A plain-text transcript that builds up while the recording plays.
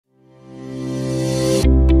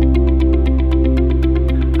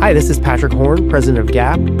Hi, this is Patrick Horne, president of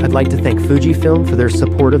GAP. I'd like to thank Fujifilm for their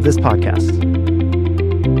support of this podcast.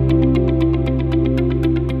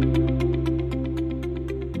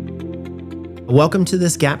 Welcome to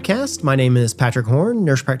this GAPPcast. My name is Patrick Horne,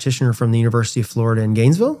 nurse practitioner from the University of Florida in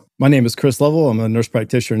Gainesville. My name is Chris Lovell. I'm a nurse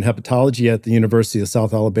practitioner in hepatology at the University of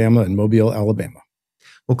South Alabama in Mobile, Alabama.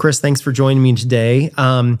 Well, Chris, thanks for joining me today.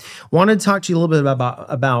 Wanted to talk to you a little bit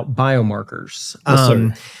about biomarkers. Yes,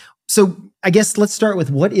 sir. So I guess let's start with,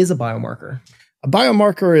 what is a biomarker? A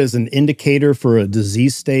biomarker is an indicator for a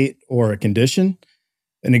disease state or a condition.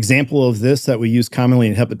 An example of this that we use commonly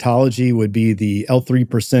in hepatology would be the L3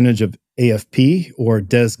 percentage of AFP, or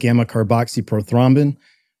des-gamma carboxyprothrombin,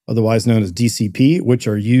 otherwise known as DCP, which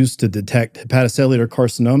are used to detect hepatocellular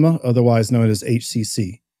carcinoma, otherwise known as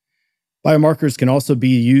HCC. Biomarkers can also be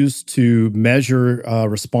used to measure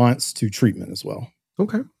response to treatment as well.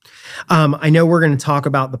 Okay. I know we're going to talk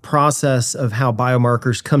about the process of how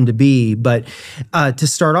biomarkers come to be, but to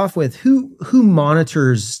start off with, who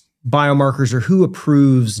monitors biomarkers, or who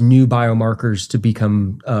approves new biomarkers to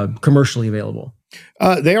become commercially available?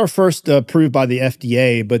 They are first approved by the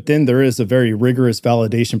FDA, but then there is a very rigorous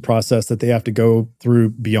validation process that they have to go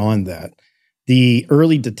through beyond that. The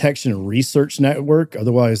Early Detection Research Network,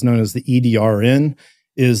 otherwise known as the EDRN,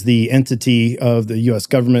 is the entity of the U.S.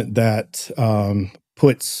 government that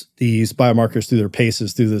puts these biomarkers through their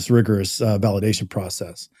paces through this rigorous validation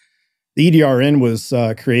process. The EDRN was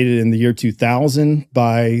created in the year 2000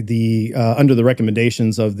 by under the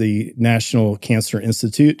recommendations of the National Cancer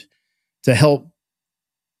Institute to help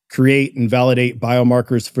create and validate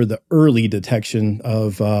biomarkers for the early detection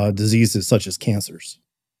of diseases such as cancers.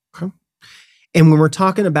 Okay. And when we're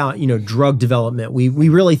talking about, drug development, we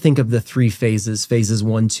really think of the three phases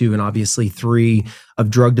 1, 2, and obviously 3 of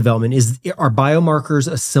drug development. Are biomarkers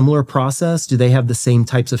a similar process? Do they have the same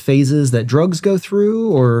types of phases that drugs go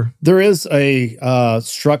through, or? There is a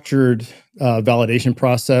structured validation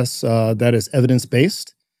process that is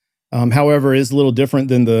evidence-based. However, it is a little different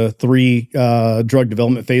than the 3 drug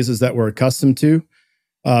development phases that we're accustomed to.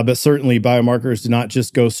 But certainly biomarkers do not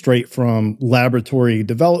just go straight from laboratory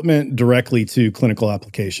development directly to clinical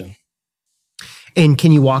application. And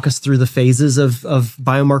can you walk us through the phases of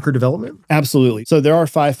biomarker development? Absolutely. So there are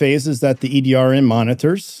 5 phases that the EDRN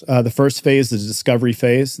monitors. The first phase is the discovery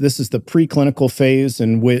phase. This is the preclinical phase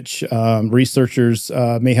in which researchers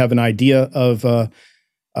may have an idea of a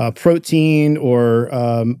protein or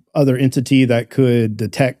other entity that could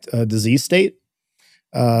detect a disease state.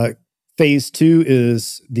 Phase 2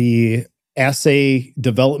 is the assay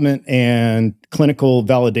development and clinical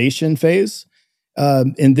validation phase.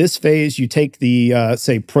 In this phase, you take the,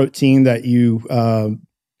 say, protein that you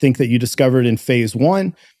think that you discovered in phase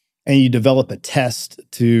 1, and you develop a test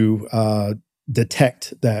to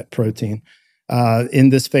detect that protein. In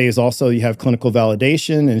this phase also, you have clinical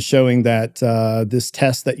validation and showing that this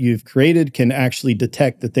test that you've created can actually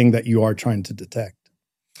detect the thing that you are trying to detect.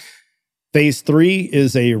 Phase 3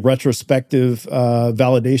 is a retrospective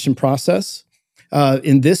validation process.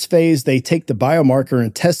 In this phase, they take the biomarker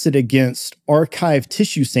and test it against archived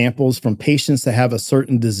tissue samples from patients that have a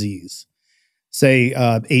certain disease, say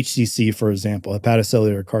HCC, for example,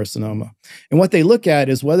 hepatocellular carcinoma. And what they look at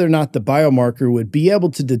is whether or not the biomarker would be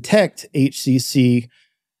able to detect HCC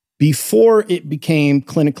before it became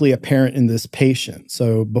clinically apparent in this patient.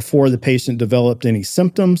 So before the patient developed any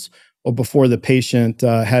symptoms, or before the patient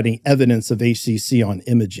had any evidence of HCC on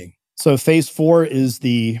imaging. So phase 4 is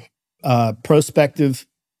the prospective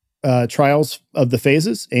trials of the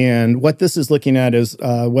phases. And what this is looking at is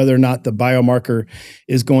whether or not the biomarker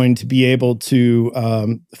is going to be able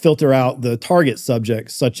to filter out the target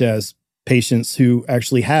subjects, such as patients who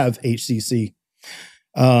actually have HCC.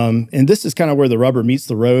 And this is kind of where the rubber meets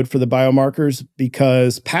the road for the biomarkers,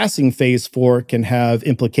 because passing phase 4 can have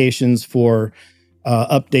implications for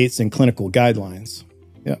updates in clinical guidelines.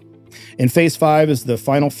 Yeah. And phase 5 is the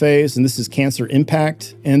final phase, and this is cancer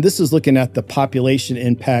impact. And this is looking at the population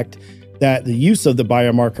impact that the use of the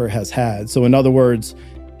biomarker has had. So in other words,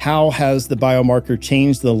 how has the biomarker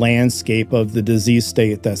changed the landscape of the disease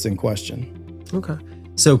state that's in question? Okay.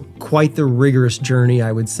 So quite the rigorous journey,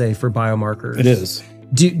 I would say, for biomarkers. It is.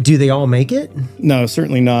 Do they all make it? No,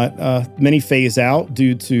 certainly not. Many phase out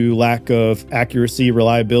due to lack of accuracy,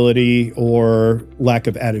 reliability, or lack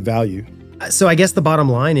of added value. So I guess the bottom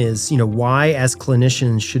line is, why as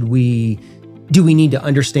clinicians do we need to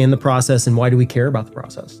understand the process, and why do we care about the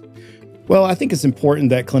process? Well, I think it's important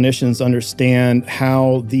that clinicians understand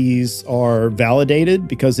how these are validated,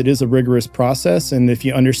 because it is a rigorous process. And if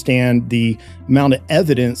you understand the amount of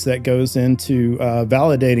evidence that goes into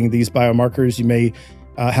validating these biomarkers, you may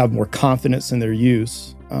have more confidence in their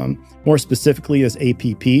use. More specifically as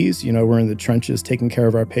APPs, we're in the trenches taking care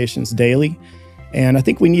of our patients daily. And I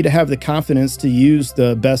think we need to have the confidence to use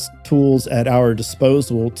the best tools at our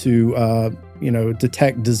disposal to,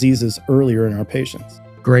 detect diseases earlier in our patients.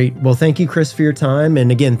 Great. Well, thank you, Chris, for your time.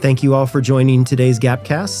 And again, thank you all for joining today's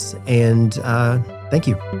GHAPPcast. And thank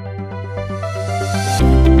you.